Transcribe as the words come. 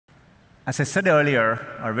As I said earlier,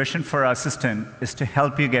 our vision for our assistant is to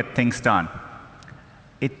help you get things done.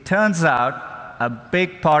 It turns out a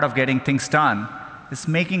big part of getting things done is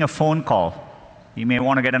making a phone call. You may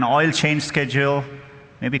want to get an oil change schedule,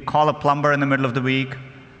 maybe call a plumber in the middle of the week,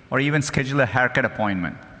 or even schedule a haircut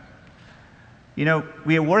appointment.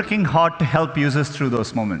 We are working hard to help users through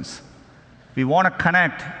those moments. We want to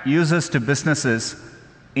connect users to businesses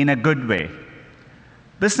in a good way.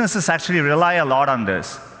 Businesses actually rely a lot on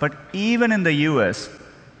this, but even in the US,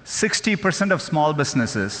 60% of small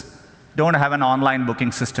businesses don't have an online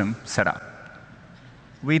booking system set up.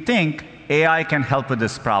 We think AI can help with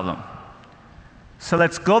this problem. So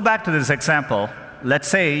let's go back to this example. Let's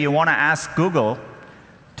say you want to ask Google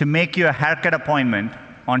to make you a haircut appointment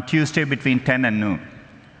on Tuesday between 10 and noon.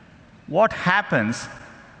 What happens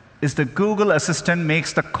is the Google Assistant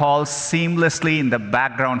makes the call seamlessly in the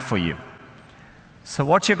background for you. So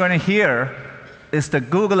what you're going to hear is the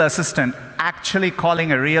Google Assistant actually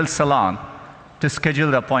calling a real salon to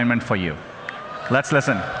schedule the appointment for you. Let's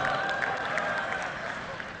listen.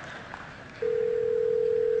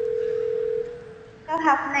 So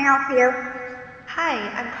how can I help you? Hi,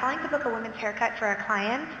 I'm calling to book a women's haircut for a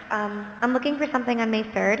client. I'm looking for something on May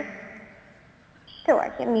 3rd.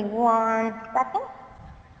 Sure, give me 1 second.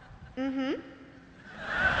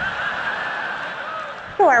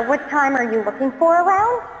 Sure, what time are you looking for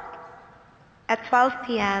around? At 12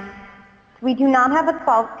 p.m. We do not have a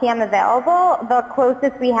 12 p.m. available. The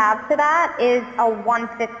closest we have to that is a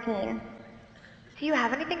 1:15. Do you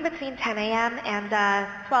have anything between 10 a.m. and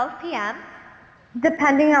 12 p.m.?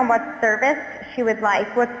 Depending on what service she would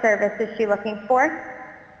like. What service is she looking for?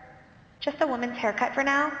 Just a woman's haircut for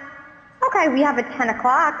now. Okay, we have a 10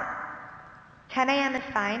 o'clock. 10 a.m. is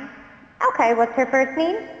fine. Okay, what's her first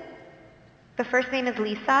name? The first name is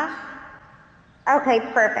Lisa. Okay,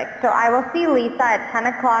 perfect. So I will see Lisa at 10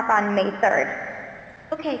 o'clock on May 3rd.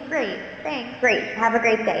 Okay, great. Thanks. Great. Have a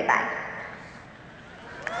great day. Bye.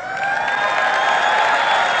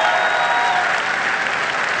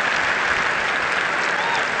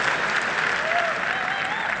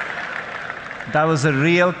 That was a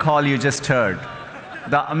real call you just heard.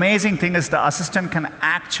 The amazing thing is the assistant can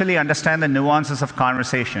actually understand the nuances of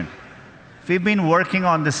conversation. We've been working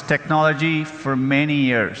on this technology for many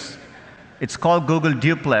years. It's called Google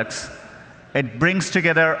Duplex. It brings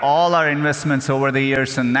together all our investments over the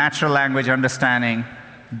years in natural language understanding,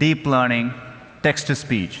 deep learning,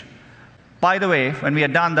 text-to-speech. By the way, when we are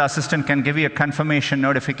done, the assistant can give you a confirmation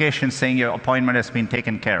notification saying your appointment has been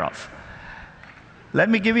taken care of. Let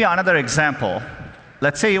me give you another example.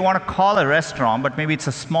 Let's say you want to call a restaurant, but maybe it's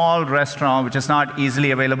a small restaurant which is not easily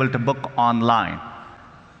available to book online.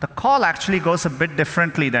 The call actually goes a bit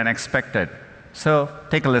differently than expected. So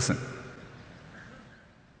take a listen.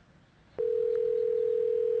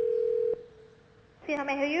 See how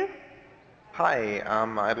may I help you? Hi,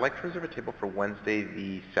 I'd like to reserve a table for Wednesday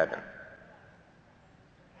the 7th.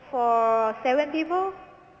 For 7 people?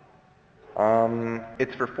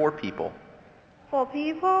 It's for 4 people. 4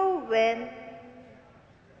 people when?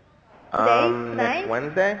 Today? Next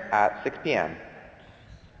Wednesday at 6 p.m.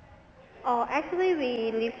 Oh, actually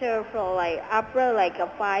we reserve for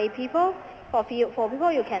after 5 people. For 4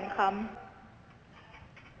 people you can come.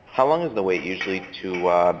 How long is the wait usually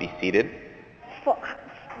to be seated? For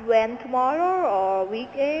when, tomorrow or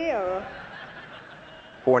weekday or?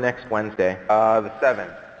 For next Wednesday, the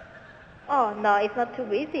 7th. Oh no, it's not too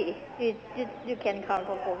busy. You can come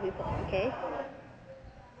for 4 people, okay?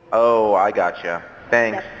 Oh, I gotcha.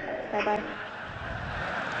 Thanks. Yep. Bye bye.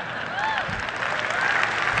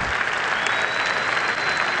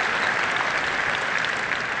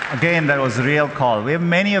 Again, that was a real call. We have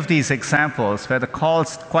many of these examples where the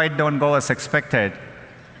calls quite don't go as expected,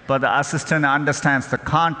 but the assistant understands the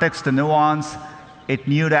context, the nuance. It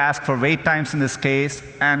knew to ask for wait times in this case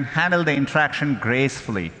and handle the interaction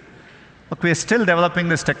gracefully. Look, we're still developing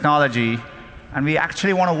this technology, and we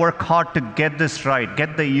actually want to work hard to get this right,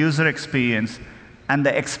 get the user experience and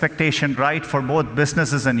the expectation right for both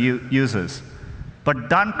businesses and users. But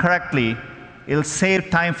done correctly, it'll save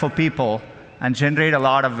time for people and generate a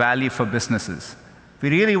lot of value for businesses.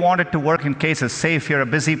 We really want it to work in cases, say if you're a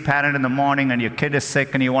busy parent in the morning and your kid is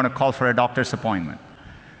sick and you want to call for a doctor's appointment.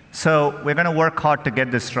 So we're going to work hard to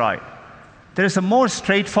get this right. There is a more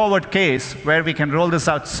straightforward case where we can roll this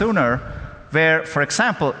out sooner, where, for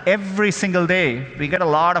example, every single day we get a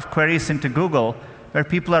lot of queries into Google where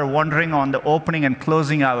people are wondering on the opening and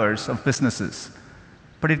closing hours of businesses.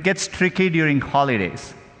 But it gets tricky during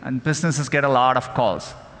holidays, and businesses get a lot of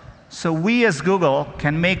calls. So we as Google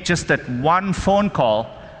can make just that one phone call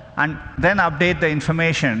and then update the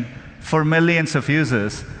information for millions of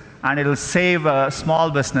users and it'll save a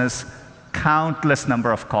small business countless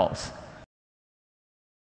number of calls.